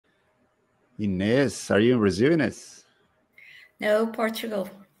Inés, are you in Brazil, Inés? No, Portugal.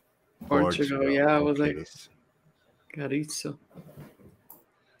 Portugal, yeah, I was okay. like, Carizo.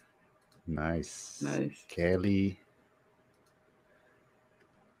 Nice. Nice. Kelly.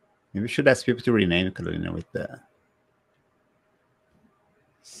 Maybe we should ask people to rename Carolina with that.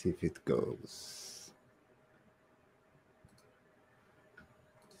 See if it goes.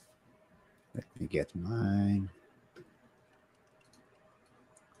 Let me get mine.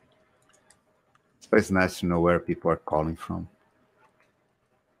 So it's nice to know where people are calling from.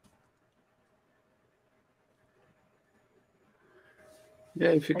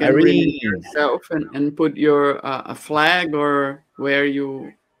 Yeah, if you can rename yourself and put your a flag or where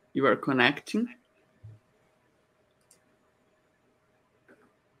you are connecting.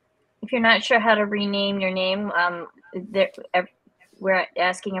 If you're not sure how to rename your name, we're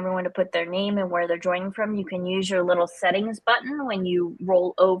asking everyone to put their name and where they're joining from. You can use your little settings button when you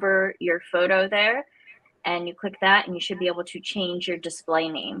roll over your photo there, and you click that, and you should be able to change your display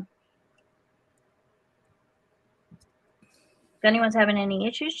name. If anyone's having any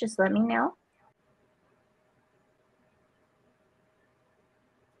issues, just let me know.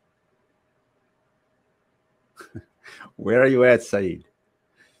 Where are you at, Said?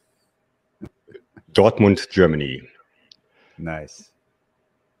 Dortmund, Germany. Nice.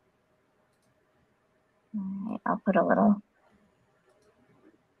 All right, I'll put a little.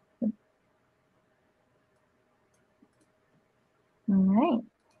 All right.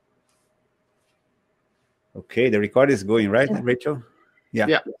 Okay, the record is going, right, Rachel?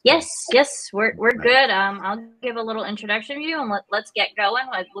 Yeah. Yes, we're good. I'll give a little introduction to you and let's get going.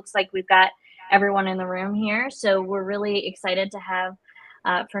 It looks like we've got everyone in the room here, so we're really excited to have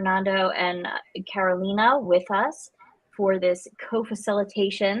Fernando and Carolina with us for this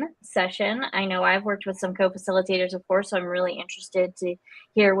co-facilitation session. I know I've worked with some co-facilitators before, so I'm really interested to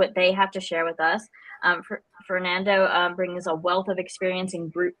hear what they have to share with us. Fernando brings a wealth of experience in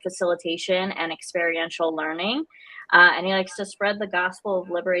group facilitation and experiential learning, and he likes to spread the gospel of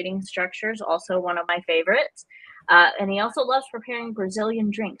liberating structures, also one of my favorites. And he also loves preparing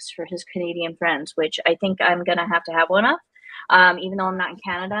Brazilian drinks for his Canadian friends, which I think I'm going to have one of. Even though I'm not in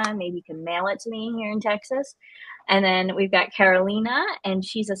Canada, maybe you can mail it to me here in Texas. And then we've got Carolina, and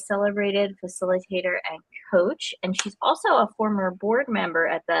she's a celebrated facilitator and coach. And she's also a former board member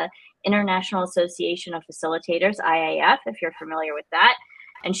at the International Association of Facilitators, IAF, if you're familiar with that.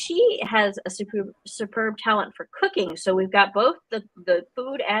 And she has a superb talent for cooking. So we've got both the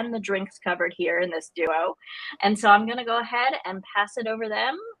food and the drinks covered here in this duo. And so I'm going to go ahead and pass it over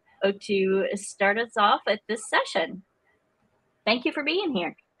them to start us off at this session. Thank you for being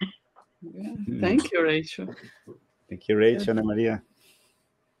here. Yeah, thank you, Rachel. Thank you, Rachel and Maria.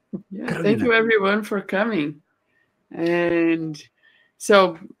 Yeah, thank you everyone for coming. And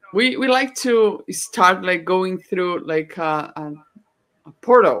so we like to start like going through like a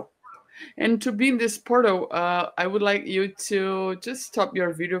portal. And to be in this portal, I would like you to just stop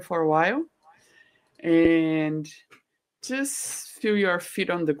your video for a while and just feel your feet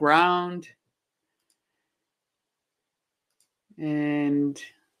on the ground and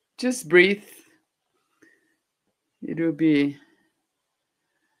just breathe. It will be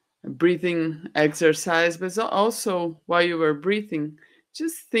a breathing exercise, but also while you were breathing,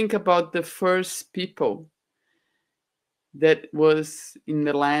 just think about the first people that was in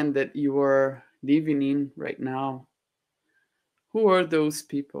the land that you are living in right now. Who are those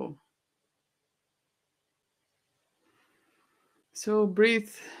people? So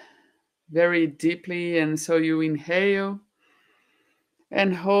breathe very deeply, and so you inhale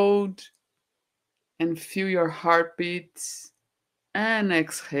and hold and feel your heartbeats and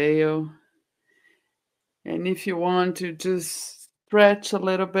exhale. And if you want to just stretch a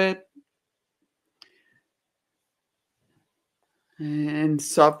little bit and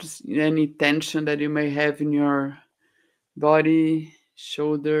stop any tension that you may have in your body,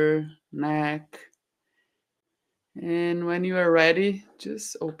 shoulder, neck. And when you are ready,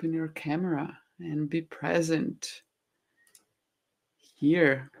 just open your camera and be present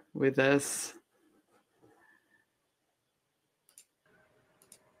here with us.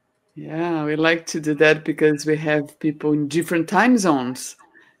 Yeah, we like to do that because we have people in different time zones.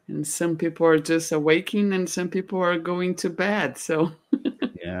 And some people are just awaking and some people are going to bed. So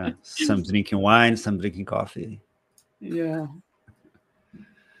yeah, some drinking wine, some drinking coffee. Yeah.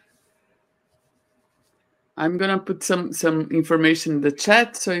 I'm going to put some information in the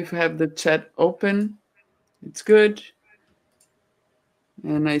chat. So if you have the chat open, it's good.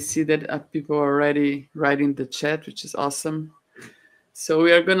 And I see that people are already writing the chat, which is awesome. So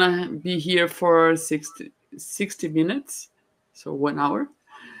we are going to be here for 60 minutes, so 1 hour.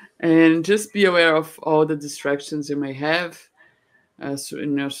 And just be aware of all the distractions you may have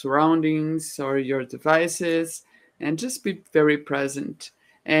in your surroundings or your devices, and just be very present.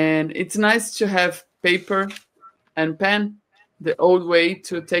 And it's nice to have paper and pen, the old way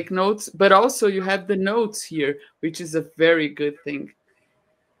to take notes, but also you have the notes here, which is a very good thing.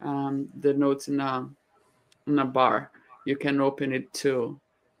 The notes in a bar, you can open it to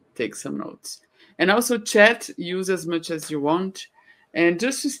take some notes. And also chat, use as much as you want. And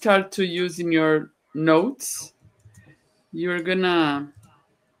just to start to use in your notes, you're gonna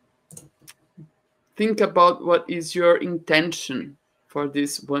think about what is your intention for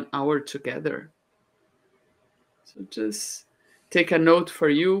this 1 hour together. So just take a note for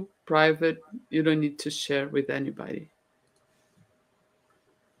you, private. You don't need to share with anybody.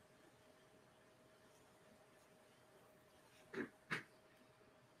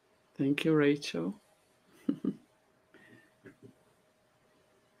 Thank you, Rachel.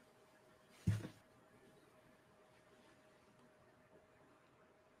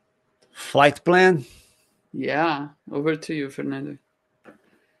 Flight plan. Yeah, over to you, Fernando.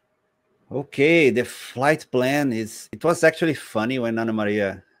 Okay, the flight plan is, it was actually funny when Ana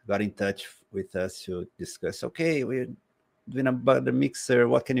Maria got in touch with us to discuss, okay, we're doing a ButterMixer,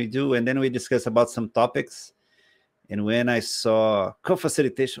 what can we do? And then we discussed about some topics. And when I saw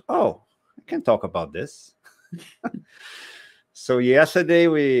co-facilitation, oh, I can talk about this. So yesterday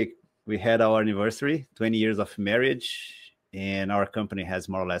we had our anniversary, 20 years of marriage, and our company has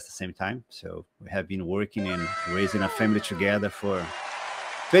more or less the same time. So we have been working and raising a family together for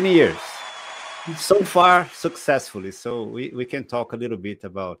 20 years. So far, successfully. So we can talk a little bit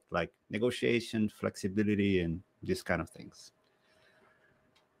about like negotiation, flexibility, and these kind of things.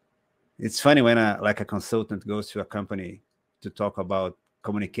 It's funny when a consultant goes to a company to talk about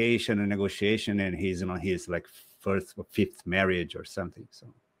communication and negotiation, and he's on his like fourth or fifth marriage or something. So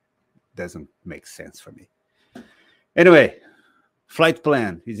it doesn't make sense for me. Anyway, flight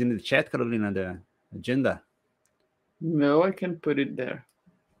plan is in the chat, Carolina, the agenda. No, I can put it there.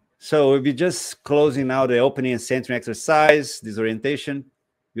 So we'll be just closing now the opening and centering exercise, this orientation.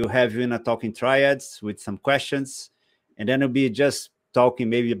 We'll have you in a talking triads with some questions, and then we'll be just talking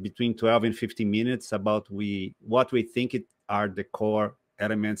maybe between 12 and 15 minutes about what we think are the core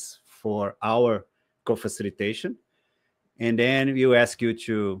elements for our co-facilitation. And then we'll ask you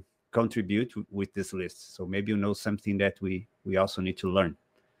to contribute with this list. So maybe you know something that we also need to learn.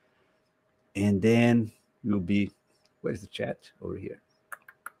 And then we'll be, where's the chat? Over here.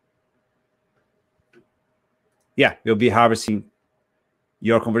 Yeah, we'll be harvesting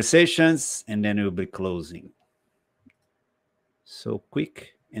your conversations, and then we'll be closing. So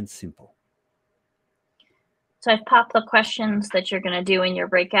quick and simple. So I've popped the questions that you're going to do in your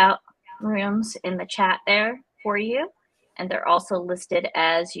breakout rooms in the chat there for you. And they're also listed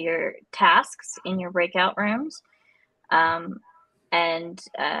as your tasks in your breakout rooms. Did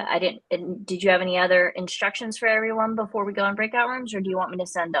you have any other instructions for everyone before we go in breakout rooms, or do you want me to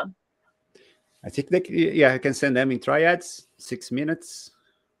send them? I think I can send them in triads, 6 minutes.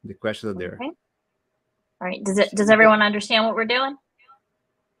 The questions are there. Okay. All right. Does everyone understand what we're doing?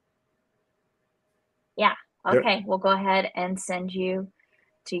 Yeah. Okay. We'll go ahead and send you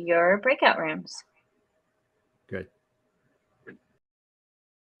to your breakout rooms. Good.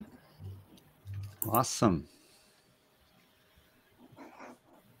 Awesome.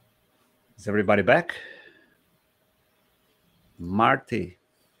 Is everybody back? Marty.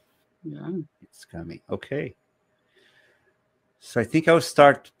 Yeah. It's coming. Okay. So I think I'll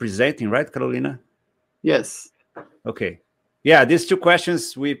start presenting, right, Carolina? Yes. Okay. Yeah, these two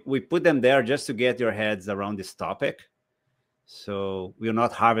questions, we put them there just to get your heads around this topic. So we'll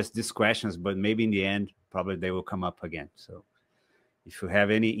not harvest these questions, but maybe in the end, probably they will come up again. So if you have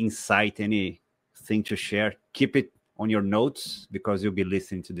any insight, anything to share, keep it on your notes, because you'll be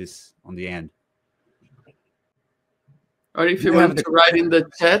listening to this on the end. Or if you want to write in the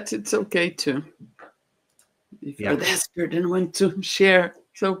chat, it's okay too. If you're desperate and want to share,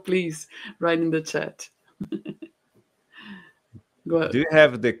 so please write in the chat. Go ahead. Do you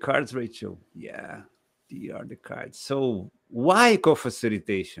have the cards, Rachel? Yeah, these are the cards. So why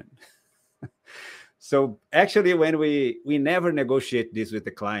co-facilitation? So actually, when we never negotiate this with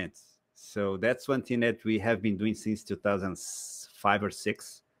the clients. So that's one thing that we have been doing since 2005 or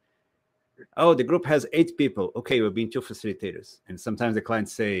 6. Oh, the group has 8 people. Okay, we're being 2 facilitators. And sometimes the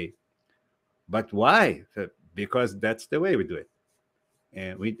clients say, but why? Because that's the way we do it.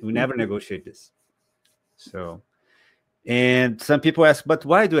 And we never negotiate this. So, and some people ask, but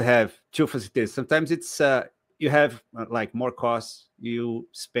why do you have 2 facilitators? Sometimes it's, you have like more costs, you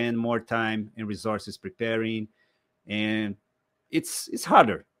spend more time and resources preparing, and it's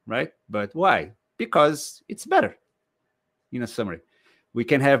harder. right? But why? Because it's better. In a summary, we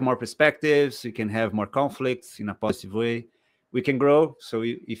can have more perspectives, we can have more conflicts in a positive way, we can grow. So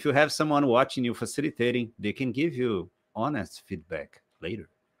if you have someone watching you facilitating, they can give you honest feedback later.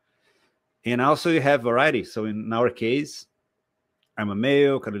 And also you have variety. So in our case, I'm a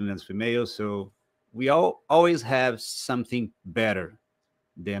male, Carolina's female, so we always have something better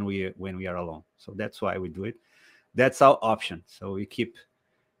than when we are alone. So that's why we do it. That's our option. So we keep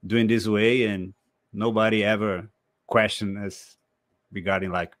doing this way, and nobody ever question us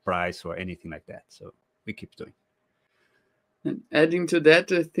regarding like price or anything like that. So we keep doing. And adding to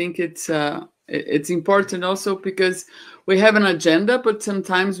that, I think it's important also because we have an agenda, but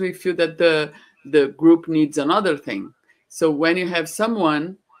sometimes we feel that the group needs another thing. So when you have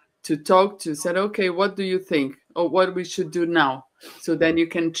someone to talk to, said, okay, what do you think? Or what we should do now? So then you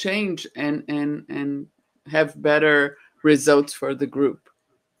can change and have better results for the group.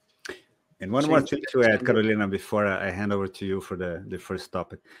 And one more thing to add, Carolina, before I hand over to you for the first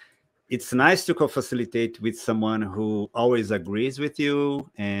topic. It's nice to co-facilitate with someone who always agrees with you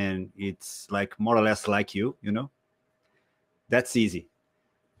and it's like more or less like you, you know? That's easy.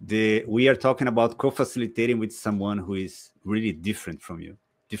 We are talking about co-facilitating with someone who is really different from you,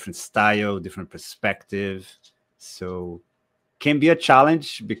 different style, different perspective. So can be a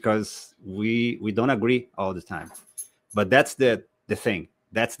challenge because we don't agree all the time. But that's the thing.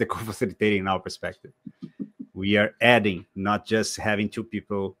 That's the co-facilitating in our perspective. We are adding, not just having two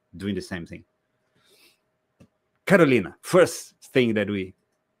people doing the same thing. Carolina, first thing that we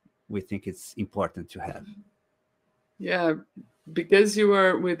think it's important to have. Yeah, because you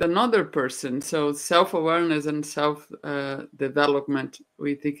are with another person, so self-awareness and self-development,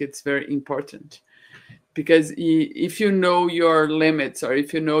 we think it's very important. Because if you know your limits or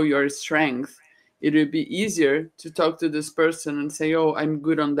if you know your strength, it would be easier to talk to this person and say, oh, I'm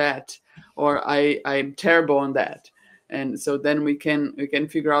good on that, or I'm terrible on that. And so then we can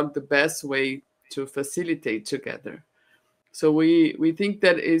figure out the best way to facilitate together. So we think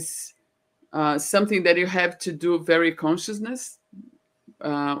that is something that you have to do very consciousness,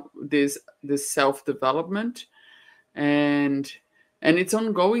 this self-development, and it's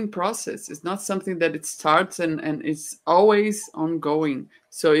ongoing process. It's not something that it starts and it's always ongoing.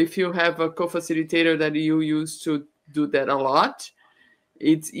 So if you have a co-facilitator that you use to do that a lot,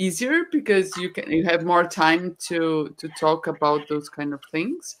 it's easier because you have more time to talk about those kind of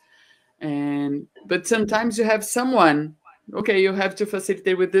things. But sometimes you have someone, okay, you have to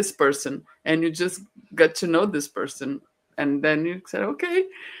facilitate with this person and you just got to know this person. And then you said, okay,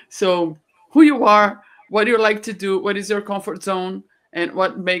 so who you are, what do you like to do, what is your comfort zone, and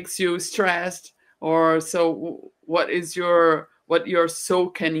what makes you stressed, or so what your soul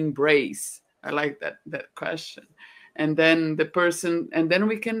can embrace. I like that question. And then then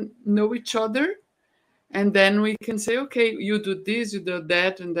we can know each other, and then we can say, okay, you do this, you do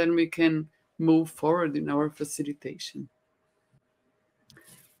that, and then we can move forward in our facilitation.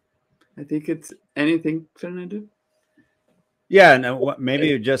 I think it's anything, Fernando? Yeah, and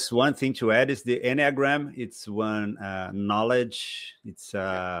maybe just one thing to add is the Enneagram. It's one knowledge. It's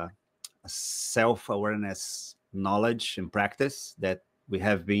a self-awareness knowledge and practice that we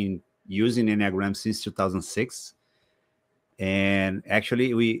have been using Enneagram since 2006. And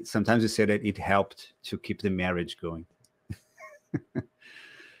actually, we sometimes say that it helped to keep the marriage going.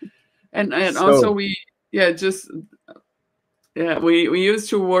 and also we used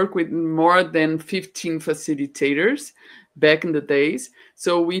to work with more than 15 facilitators back in the days.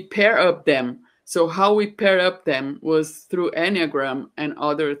 So we pair up them. So how we pair up them was through Enneagram and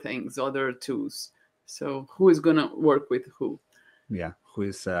other things, other tools. So who is going to work with who? Yeah, who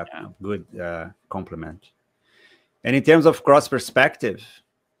is a good complement. And in terms of cross perspective,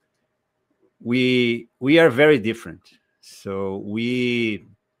 we are very different. So we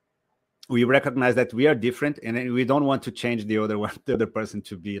recognize that we are different, and we don't want to change the other person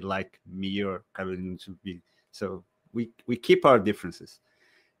to be like me or Carolina to be. So we keep our differences,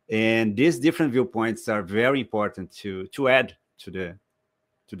 and these different viewpoints are very important to add to the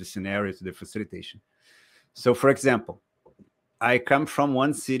scenario, to the facilitation. So, for example, I come from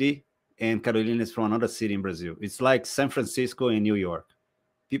one city, and Carolina is from another city in Brazil. It's like San Francisco and New York.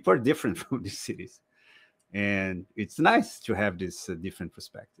 People are different from these cities. And it's nice to have this different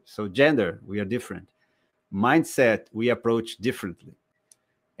perspective. So gender, we are different. Mindset, we approach differently.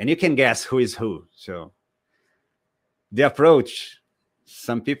 And you can guess who is who. So the approach,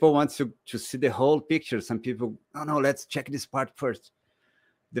 some people want to see the whole picture. Some people, no, let's check this part first.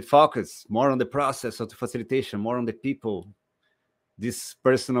 The focus, more on the process of the facilitation, more on the people. This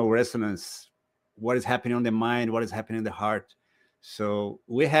personal resonance, what is happening on the mind, what is happening in the heart. So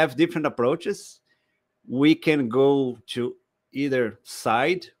we have different approaches. We can go to either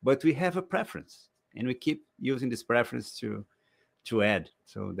side, but we have a preference, and we keep using this preference to add.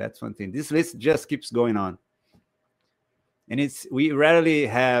 So that's one thing. This list just keeps going on, and we rarely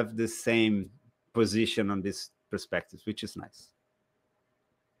have the same position on this perspective, which is nice.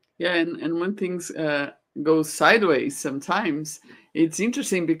 Yeah, and when things go sideways, sometimes it's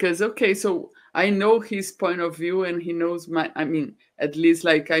interesting because, okay, so I know his point of view and he knows my, I mean, at least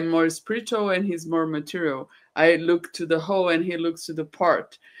like I'm more spiritual and he's more material. I look to the whole and he looks to the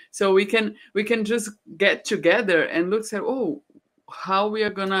part. So we can just get together and look at, oh, what we are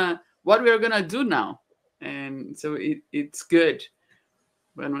gonna do now. And so it's good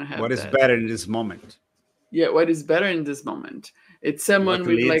when we have what is that. better in this moment. Yeah, what is better in this moment? It's someone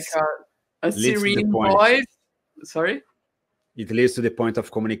with like a serene voice. Sorry? It leads to the point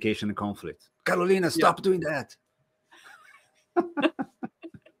of communication and conflict. Carolina, stop doing that.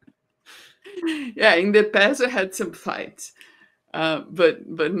 Yeah, in the past I had some fights, but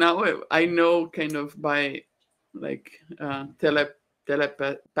now I know kind of by like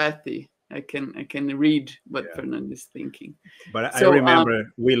telepathy. I can read what Fernando is thinking. But so, I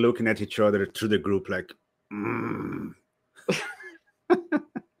remember we looking at each other through the group like.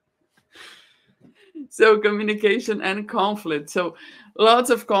 So communication and conflict. So lots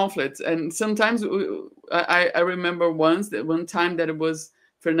of conflicts, and sometimes I remember one time that it was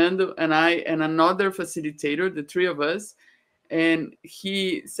Fernando and I and another facilitator, the three of us, and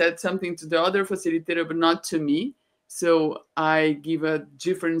he said something to the other facilitator, but not to me. So I give a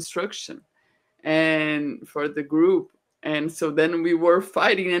different instruction, and for the group. And so then we were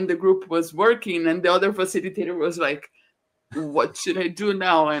fighting, and the group was working, and the other facilitator was like, "What should I do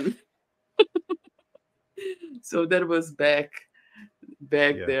now?" And so that was back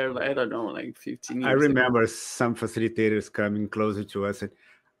there, I don't know, like 15 years I remember ago. Some facilitators coming closer to us and,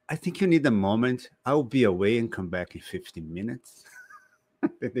 I think you need a moment. I'll be away and come back in 15 minutes.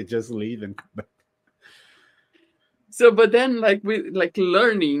 They just leave and come back. So, but then like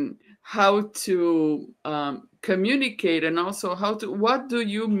learning how to communicate, and also what do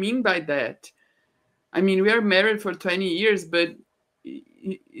you mean by that? I mean, we are married for 20 years, but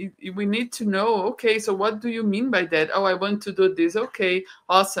we need to know, okay, so what do you mean by that? Oh, I want to do this. Okay,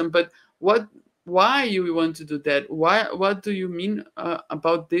 awesome. But why you want to do that? What do you mean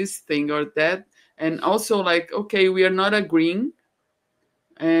about this thing or that? And also like, okay, we are not agreeing,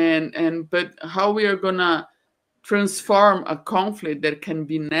 but how we are gonna transform a conflict that can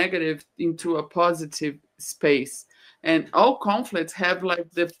be negative into a positive space. And all conflicts have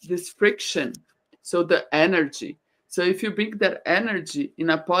like this friction, so the energy. So if you bring that energy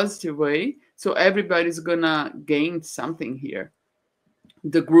in a positive way, so everybody's gonna gain something here.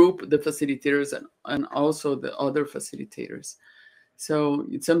 The group, the facilitators, and also the other facilitators. So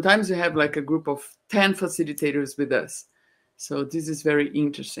sometimes we have like a group of 10 facilitators with us. So this is very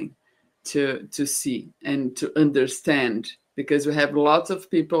interesting to see and to understand, because we have lots of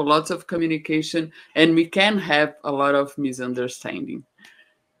people, lots of communication, and we can have a lot of misunderstanding.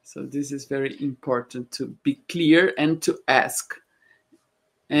 So this is very important to be clear and to ask,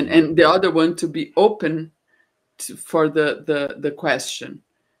 and the other one to be open for the question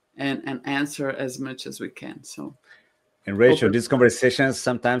and answer as much as we can. So, and Rachel, these conversations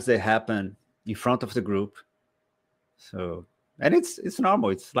sometimes they happen in front of the group. So, and it's normal.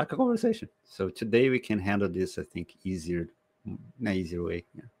 It's like a conversation. So today we can handle this, I think, in an easier way.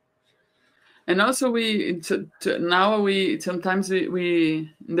 Yeah. And also now sometimes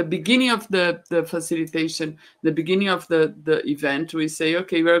we in the beginning of the facilitation, the beginning of the event, we say,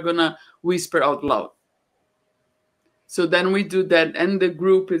 okay, we're gonna whisper out loud. So then we do that, and the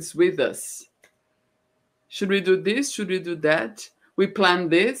group is with us. Should we do this? Should we do that? We plan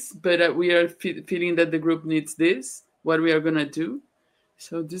this, but we are feeling that the group needs this. What we are gonna do?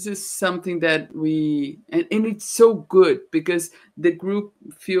 So this is something that and it's so good because the group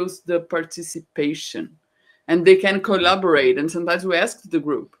feels the participation and they can collaborate. And sometimes we ask the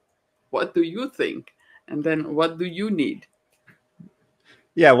group, what do you think? And then what do you need?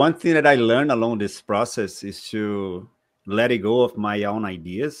 Yeah, one thing that I learned along this process is to let it go of my own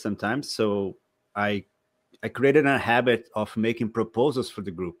ideas sometimes. So I created a habit of making proposals for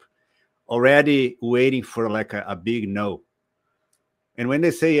the group, already waiting for like a big no. And when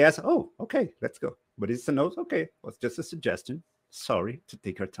they say yes, oh, okay, let's go. But it's a no, okay, well, it's just a suggestion. Sorry to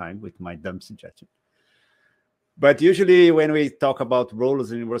take our time with my dumb suggestion. But usually when we talk about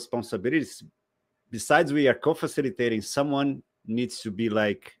roles and responsibilities, besides we are co-facilitating, someone needs to be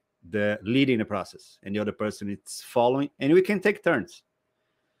like the leading the process and the other person is following, and we can take turns.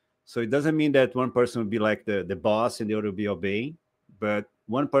 So it doesn't mean that one person will be like the boss and the other will be obeying. but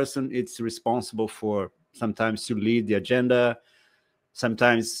one person is responsible for sometimes to lead the agenda.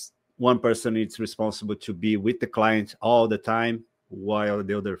 Sometimes one person is responsible to be with the client all the time while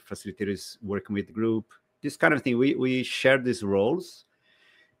the other facilitator is working with the group. This kind of thing. We share these roles,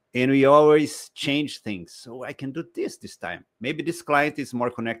 and we always change things. So I can do this time. Maybe this client is more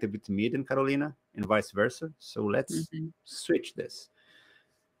connected with me than Carolina, and vice versa. So let's switch this.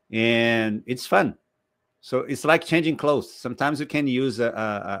 And it's fun. So it's like changing clothes. Sometimes you can use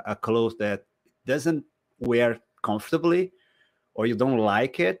a clothes that doesn't wear comfortably, or you don't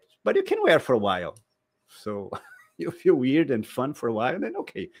like it, but you can wear for a while. So you feel weird and fun for a while, and then,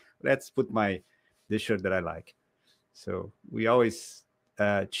 okay, let's put this shirt that I like. So we always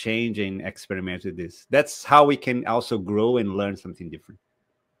change and experiment with this. That's how we can also grow and learn something different.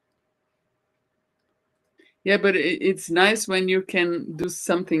 Yeah, but it's nice when you can do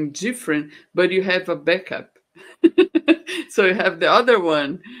something different, but you have a backup. So you have the other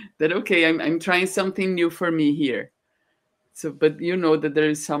one that, okay, I'm trying something new for me here. So, but you know that there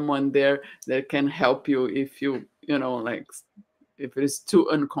is someone there that can help you if you know, like, if it is too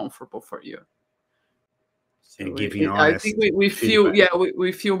uncomfortable for you. So and giving I think we feel, feedback. yeah,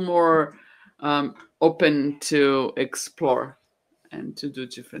 we feel more open to explore and to do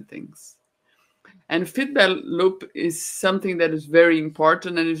different things. And feedback loop is something that is very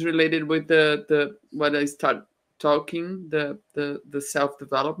important and is related with the what I start talking, the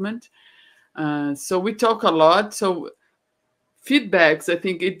self-development. So we talk a lot. So feedbacks, I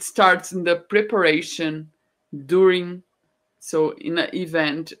think it starts in the preparation, during, so in an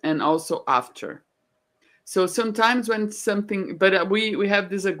event, and also after. So sometimes when something, but we have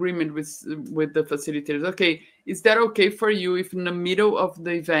this agreement with the facilitators. Okay, is that okay for you if in the middle of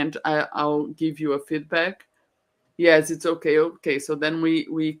the event I'll give you a feedback? Yes, it's okay. Okay, so then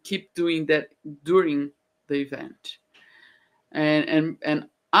we keep doing that during the event, and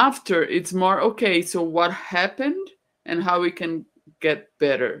after it's more, okay, so what happened and how we can get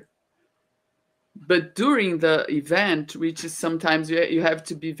better. But during the event, which is sometimes you have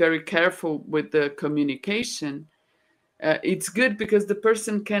to be very careful with the communication. It's good because the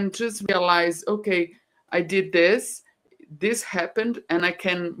person can just realize, okay, I did this happened, and I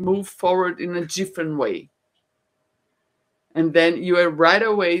can move forward in a different way. And then you are right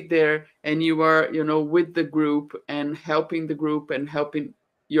away there, and you are, with the group and helping the group and helping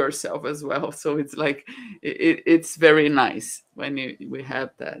yourself as well. So it's like, it's very nice when we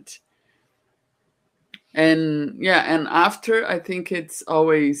have that. And yeah, and after, I think it's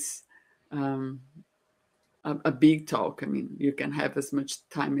always a big talk. I mean, you can have as much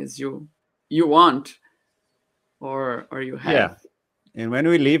time as you want, or you have. Yeah, and when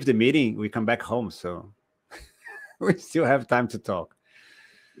we leave the meeting, we come back home, so we still have time to talk.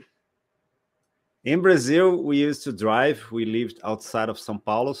 In Brazil, we used to drive. We lived outside of São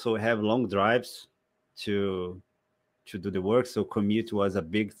Paulo, so we have long drives to do the work. So commute was a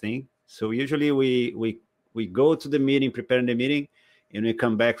big thing. So usually we go to the meeting, preparing the meeting, and we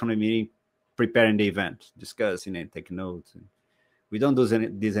come back from the meeting preparing the event, discussing and taking notes. We don't do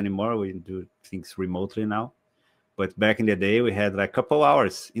this anymore. We do things remotely now. But back in the day, we had like a couple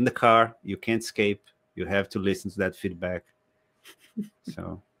hours in the car. You can't escape. You have to listen to that feedback.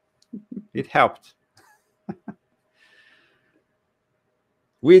 So it helped.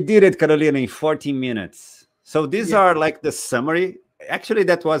 We did it, Carolina, in 14 minutes. So these are like the summary. Actually,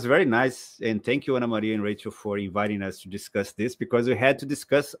 that was very nice. And thank you, Ana Maria and Rachel, for inviting us to discuss this, because we had to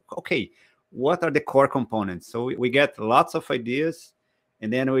discuss, okay, what are the core components? So we get lots of ideas,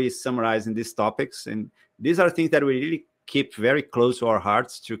 and then we summarize in these topics. And these are things that we really keep very close to our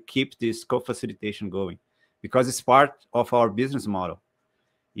hearts to keep this co-facilitation going, because it's part of our business model.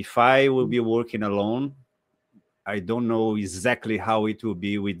 If I will be working alone, I don't know exactly how it will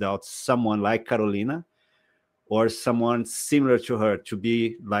be without someone like Carolina or someone similar to her to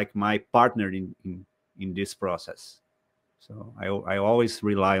be like my partner in this process. So I always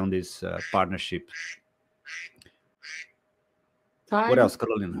rely on this partnership. What else,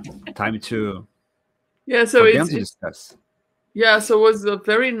 Carolina? Time to so for them to discuss. Yeah, so it was a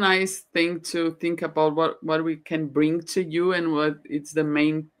very nice thing to think about what we can bring to you, and what it's the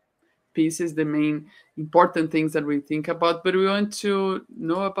main pieces, the main important things that we think about, but we want to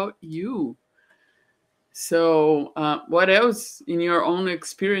know about you. So what else in your own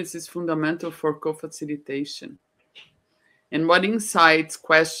experience is fundamental for co-facilitation? And what insights,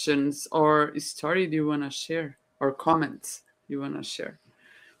 questions, or story do you want to share, or comments you want to share?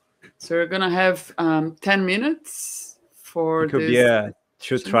 So we're going to have 10 minutes for it could this. Be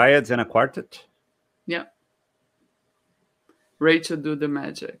 2 triads and a quartet. Yeah. Rachel, do the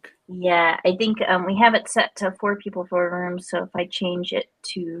magic. Yeah, I think we have it set to 4 people for a room. So if I change it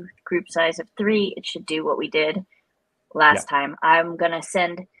to group size of 3, it should do what we did last time. I'm gonna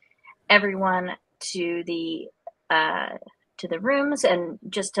send everyone to the rooms, and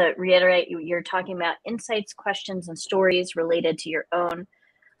just to reiterate, you're talking about insights, questions, and stories related to your own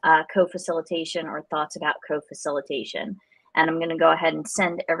co-facilitation or thoughts about co-facilitation. And I'm going to go ahead and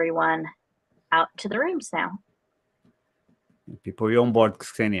send everyone out to the rooms now. People, you're on board,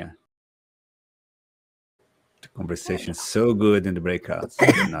 Ksenia. The conversation is so good in the breakouts.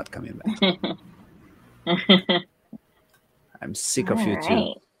 You're not coming back. I'm sick of you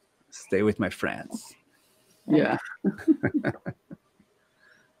too. Stay with my friends. Yeah.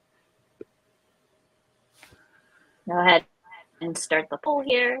 Go ahead and start the poll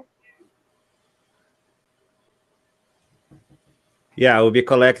here. Yeah, we'll be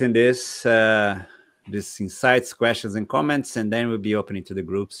collecting this, these insights, questions, and comments, and then we'll be opening to the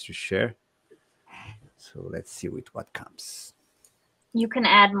groups to share. So let's see with what comes. You can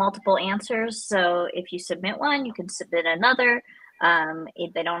add multiple answers. So if you submit one, you can submit another.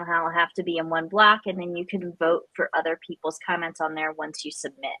 They don't have to be in one block, and then you can vote for other people's comments on there once you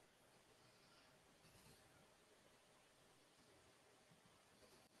submit.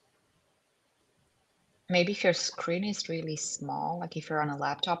 Maybe if your screen is really small, like if you're on a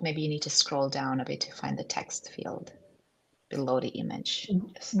laptop, maybe you need to scroll down a bit to find the text field below the image.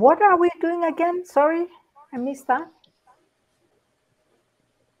 What are we doing again? Sorry, I missed that.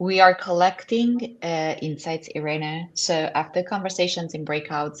 We are collecting insights, Irene. So after conversations in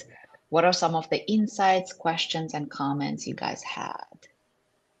breakouts, what are some of the insights, questions, and comments you guys had?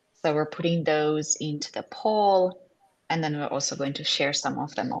 So we're putting those into the poll, and then we're also going to share some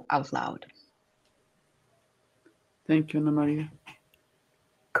of them out loud. Thank you, Ana Maria.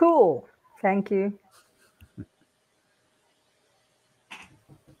 Cool. Thank you.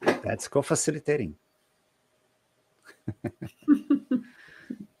 That's co-facilitating.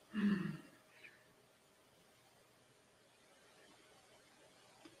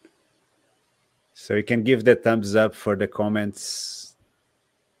 So you can give the thumbs up for the comments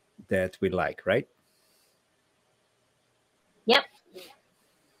that we like, right? Yep.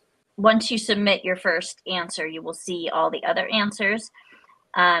 Once you submit your first answer, you will see all the other answers,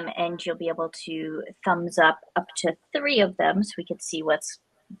 and you'll be able to thumbs up to 3 of them so we could see what's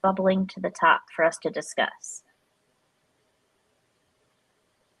bubbling to the top for us to discuss.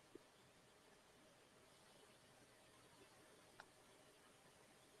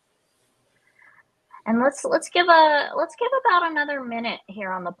 And let's give about another minute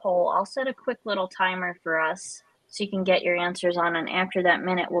here on the poll. I'll set a quick little timer for us so you can get your answers on, and after that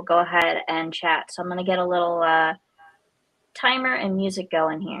minute we'll go ahead and chat. So I'm going to get a little timer and music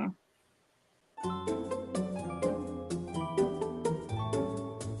going here.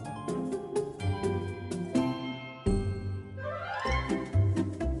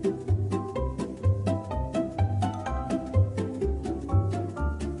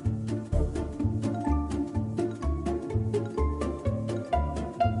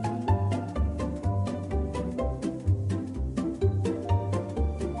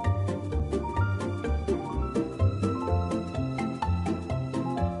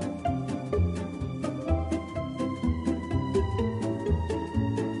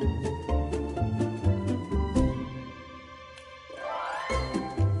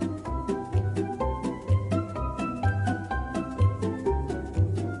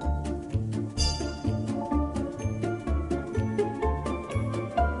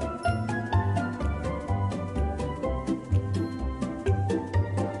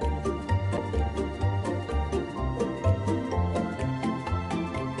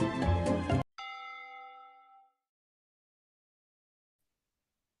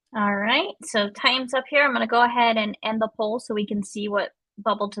 All right, so time's up here. I'm going to go ahead and end the poll so we can see what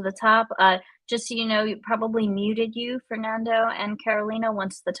bubbled to the top. Just so you know, you probably muted you, Fernando and Carolina,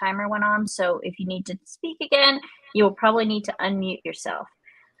 once the timer went on. So if you need to speak again, you'll probably need to unmute yourself.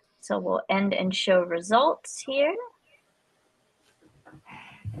 So we'll end and show results here.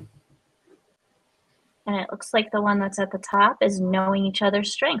 And it looks like the one that's at the top is knowing each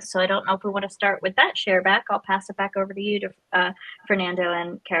other's strengths. So I don't know if we want to start with that share back. I'll pass it back over to you, to Fernando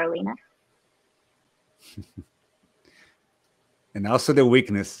and Carolina. And also the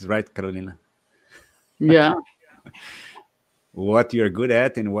weaknesses, right, Carolina? Yeah. What you're good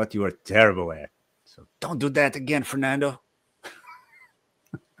at and what you are terrible at. So don't do that again, Fernando.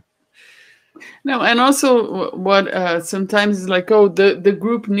 No, and also what sometimes is like, oh, the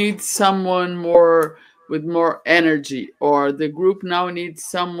group needs someone more with more energy, or the group now needs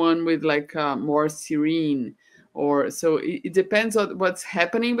someone with like more serene, or so it depends on what's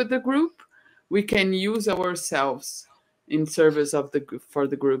happening with the group. We can use ourselves in service of for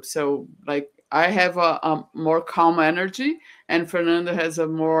the group. So like I have a more calm energy, and Fernando has a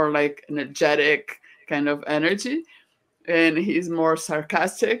more like energetic kind of energy, and he's more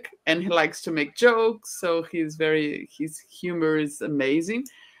sarcastic, and he likes to make jokes. So his humor is amazing,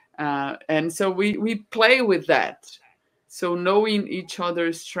 and so we play with that. So knowing each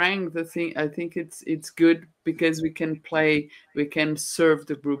other's strength, I think it's good because we can play, we can serve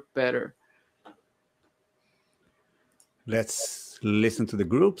the group better. Let's listen to the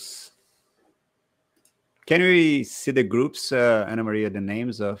groups. Can we see the groups, Ana Maria, the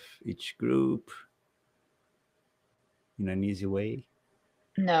names of each group in an easy way?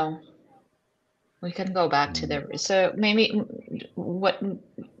 No. We can go back to the, so maybe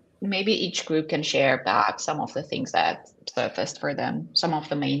maybe each group can share back some of the things that surfaced for them, some of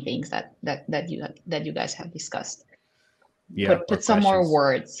the main things that you guys have discussed. Yeah, put some more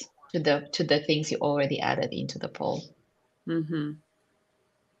words to the things you already added into the poll. Mm-hmm.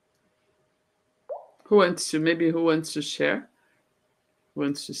 Who wants to share? Who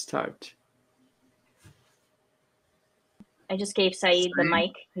wants to start? I just gave Saeed the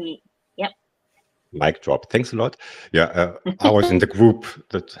mic. Yep. Mic drop. Thanks a lot. Yeah, I was in the group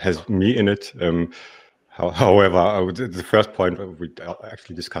that has me in it. However, the first point we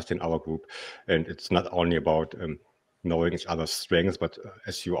actually discussed in our group, and it's not only about knowing each other's strengths, but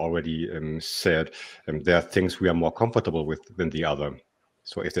as you already said, there are things we are more comfortable with than the other.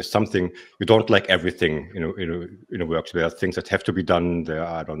 So if there's something you don't like, everything in a workshop, there are things that have to be done. There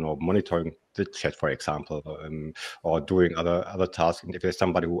are, I don't know, monitoring the chat, for example, or doing other tasks. And if there's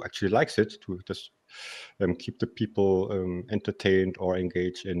somebody who actually likes it, to just keep the people entertained or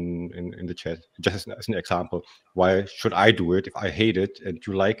engaged in the chat. Just as an example, why should I do it if I hate it and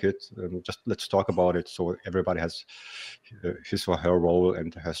you like it? Just let's talk about it. So everybody has his or her role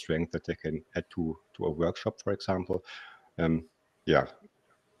and her strength that they can add to a workshop, for example. Yeah.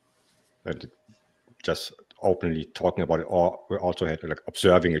 And just openly talking about it, or we also had like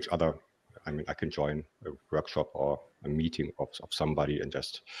observing each other. I mean, I can join a workshop or a meeting of somebody and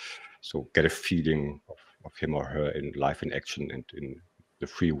just so get a feeling of him or her in life in action and in the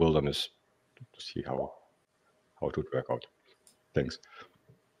free wilderness to see how it would work out. Thanks.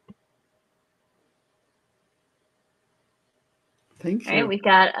 Thank you. All right, we've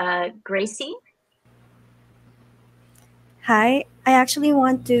got Gracie. Hi, I actually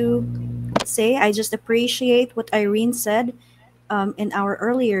want to say I just appreciate what Irene said in our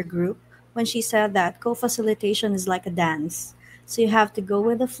earlier group when she said that co-facilitation is like a dance. So you have to go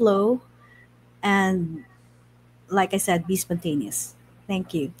with the flow and, like I said, be spontaneous.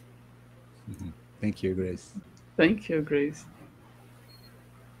 Thank you. Mm-hmm. Thank you, Grace. Thank you, Grace.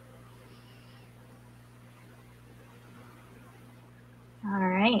 All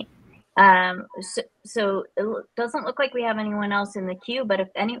right. So it doesn't look like we have anyone else in the queue, but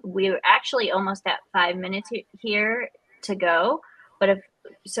we're actually almost at 5 minutes here to go. But if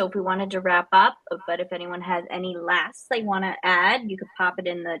we wanted to wrap up, but if anyone has any last they want to add, you could pop it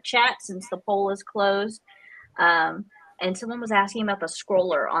in the chat since the poll is closed. And someone was asking about the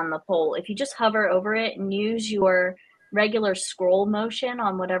scroller on the poll. If you just hover over it and use your regular scroll motion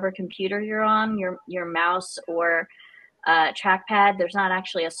on whatever computer you're on, your mouse or trackpad, there's not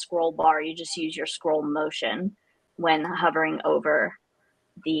actually a scroll bar. You just use your scroll motion when hovering over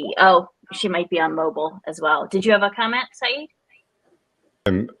the. Oh, she might be on mobile as well. Did you have a comment, Saeed?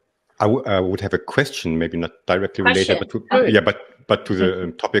 I would have a question, maybe not directly related, but to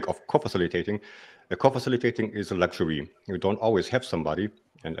the topic of co-facilitating. Co-facilitating is a luxury. You don't always have somebody.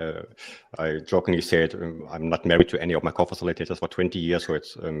 And I jokingly said I'm not married to any of my co-facilitators for 20 years, so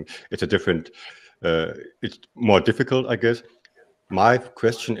it's a different. It's more difficult, I guess. My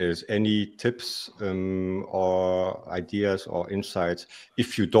question is, any tips or ideas or insights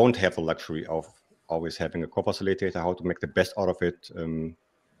if you don't have the luxury of always having a co-facilitator, how to make the best out of it?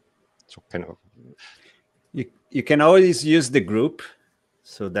 So kind of. You can always use the group.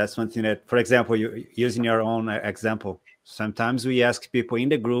 So that's one thing that, for example, you using your own example. Sometimes we ask people in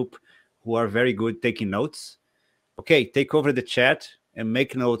the group who are very good taking notes. Okay, take over the chat and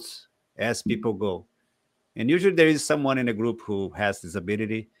make notes as people go. And usually there is someone in the group who has this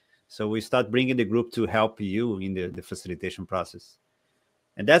ability. So we start bringing the group to help you in the facilitation process.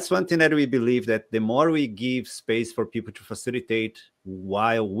 And that's one thing that we believe, that the more we give space for people to facilitate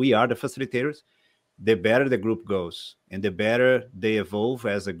while we are the facilitators, the better the group goes and the better they evolve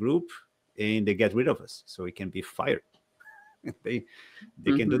as a group and they get rid of us. So we can be fired. they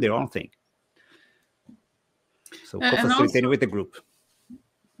can do their own thing. So co-facilitating with the group.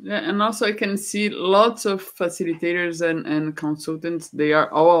 Yeah, and also I can see lots of facilitators and consultants, they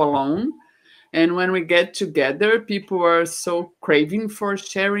are all alone. And when we get together, people are so craving for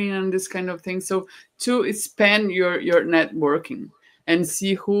sharing and this kind of thing. So to expand your networking and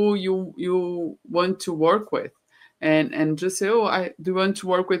see who you want to work with, and just say, oh, I do you want to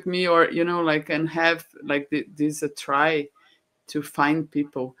work with me, or like, and have like this a try to find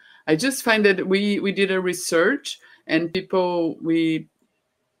people. I just find that we did a research, and people we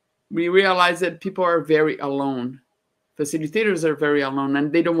realized that people are very alone. Facilitators are very alone,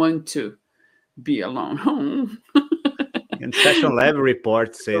 and they don't want to be alone. And Session Lab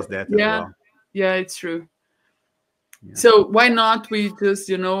report says that as Yeah, well. yeah, it's true. Yeah. So why not we just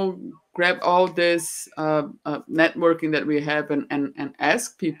grab all this networking that we have and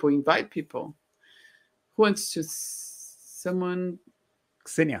ask people, invite people. Who wants to? Someone?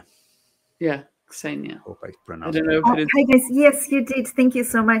 Xenia. Yeah, Xenia. Hope I I pronounced don't know it. if it is. Hi guys, yes you did, thank you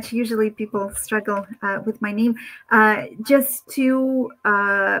so much. Usually people struggle with my name. Just to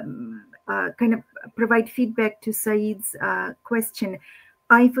kind of provide feedback to Said's question,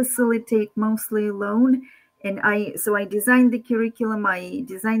 I facilitate mostly alone, and I designed the curriculum, I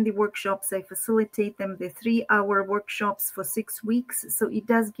designed the workshops, I facilitate them, the 3-hour workshops for 6 weeks, so it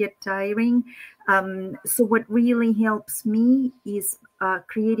does get tiring. So what really helps me is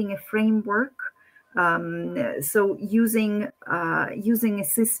creating a framework. So using a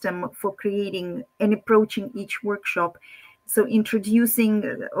system for creating and approaching each workshop. So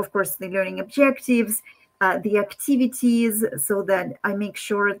introducing, of course, the learning objectives, the activities, so that I make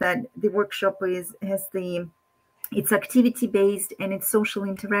sure that the workshop it's activity based and it's social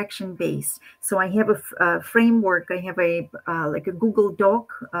interaction based. So I have a framework. I have like a Google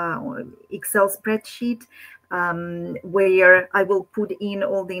Doc, Excel spreadsheet, where I will put in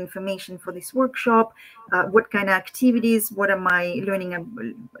all the information for this workshop, what kind of activities, what are my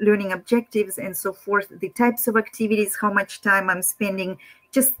learning objectives, and so forth, the types of activities, how much time I'm spending,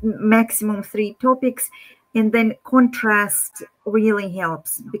 just maximum 3 topics. And then contrast really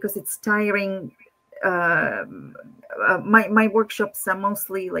helps, because it's tiring. My workshops are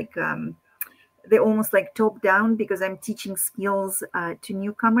mostly like they're almost like top down, because I'm teaching skills to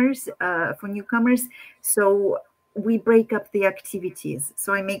newcomers, for newcomers. So we break up the activities.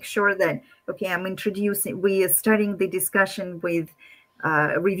 So I make sure that, okay, we are starting the discussion with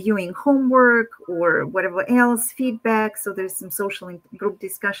reviewing homework or whatever else, feedback. So there's some group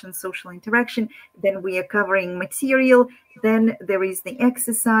discussion, social interaction. Then we are covering material. Then there is the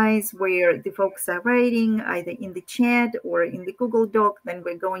exercise where the folks are writing either in the chat or in the Google Doc. Then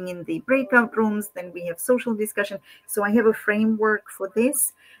we're going in the breakout rooms. Then we have social discussion. So I have a framework for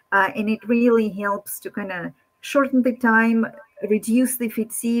this, and it really helps to kind of shorten the time, reduce the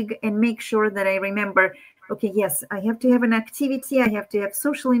fatigue, and make sure that I remember, okay, yes, I have to have an activity, I have to have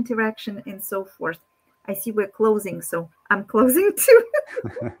social interaction, and so forth. I see we're closing, so I'm closing too.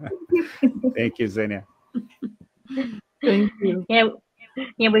 Thank you, Xenia. Thank you.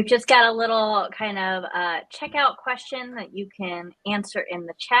 Yeah, we've just got a little kind of checkout question that you can answer in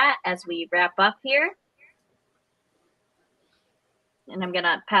the chat as we wrap up here. And I'm going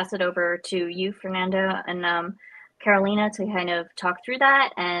to pass it over to you, Fernando and Carolina, to kind of talk through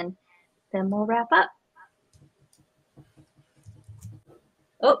that, and then we'll wrap up.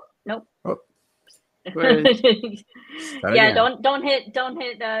 Oh, nope. Oh. Yeah, don't hit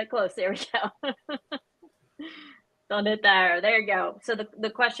close. There we go. Don't hit there. There you go. So the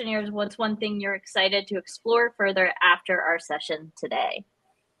question here is, what's one thing you're excited to explore further after our session today?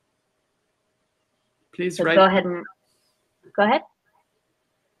 Please So write. go ahead.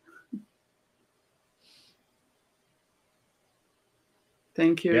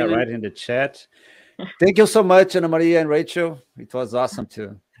 Thank you. Yeah, right in the chat. Thank you so much, Ana Maria and Rachel. It was awesome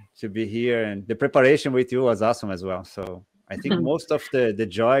to be here, and the preparation with you was awesome as well. So I think most of the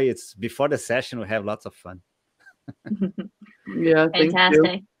joy, it's before the session. We have lots of fun. Yeah,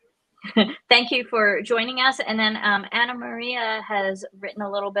 fantastic. Thank you for joining us. And then Ana Maria has written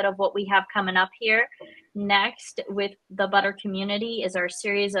a little bit of what we have coming up here. Next with the Butter community is our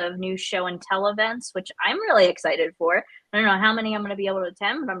series of new show and tell events, which I'm really excited for. I don't know how many I'm going to be able to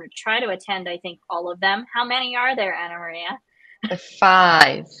attend, but I'm going to try to attend, I think, all of them. How many are there, Ana Maria?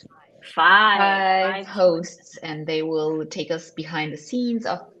 5. Five hosts, and they will take us behind the scenes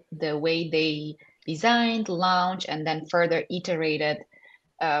of the way they designed, launched, and then further iterated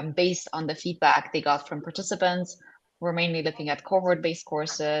based on the feedback they got from participants. We're mainly looking at cohort-based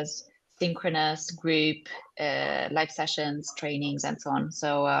courses, synchronous, group, live sessions, trainings, and so on.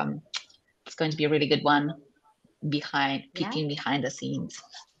 So it's going to be a really good one, peeking behind the scenes.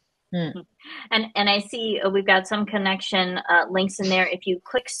 And I see we've got some connection links in there. If you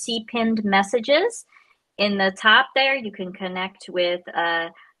click see pinned messages in the top there, you can connect with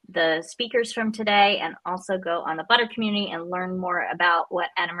the speakers from today and also go on the Butter community and learn more about what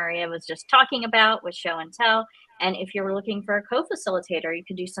Anna Maria was just talking about with show and tell. And if you're looking for a co-facilitator, you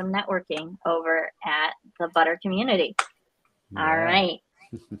could do some networking over at the Butter community. Yeah. All right.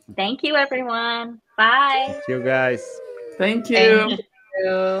 Thank you, everyone. Bye. Thank you, guys. Thank you. Thank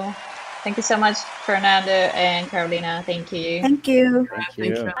you. Thank you so much, Fernando and Carolina. Thank you. Thank you. Thank Thank you.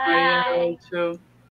 you, Maria. Bye. Too.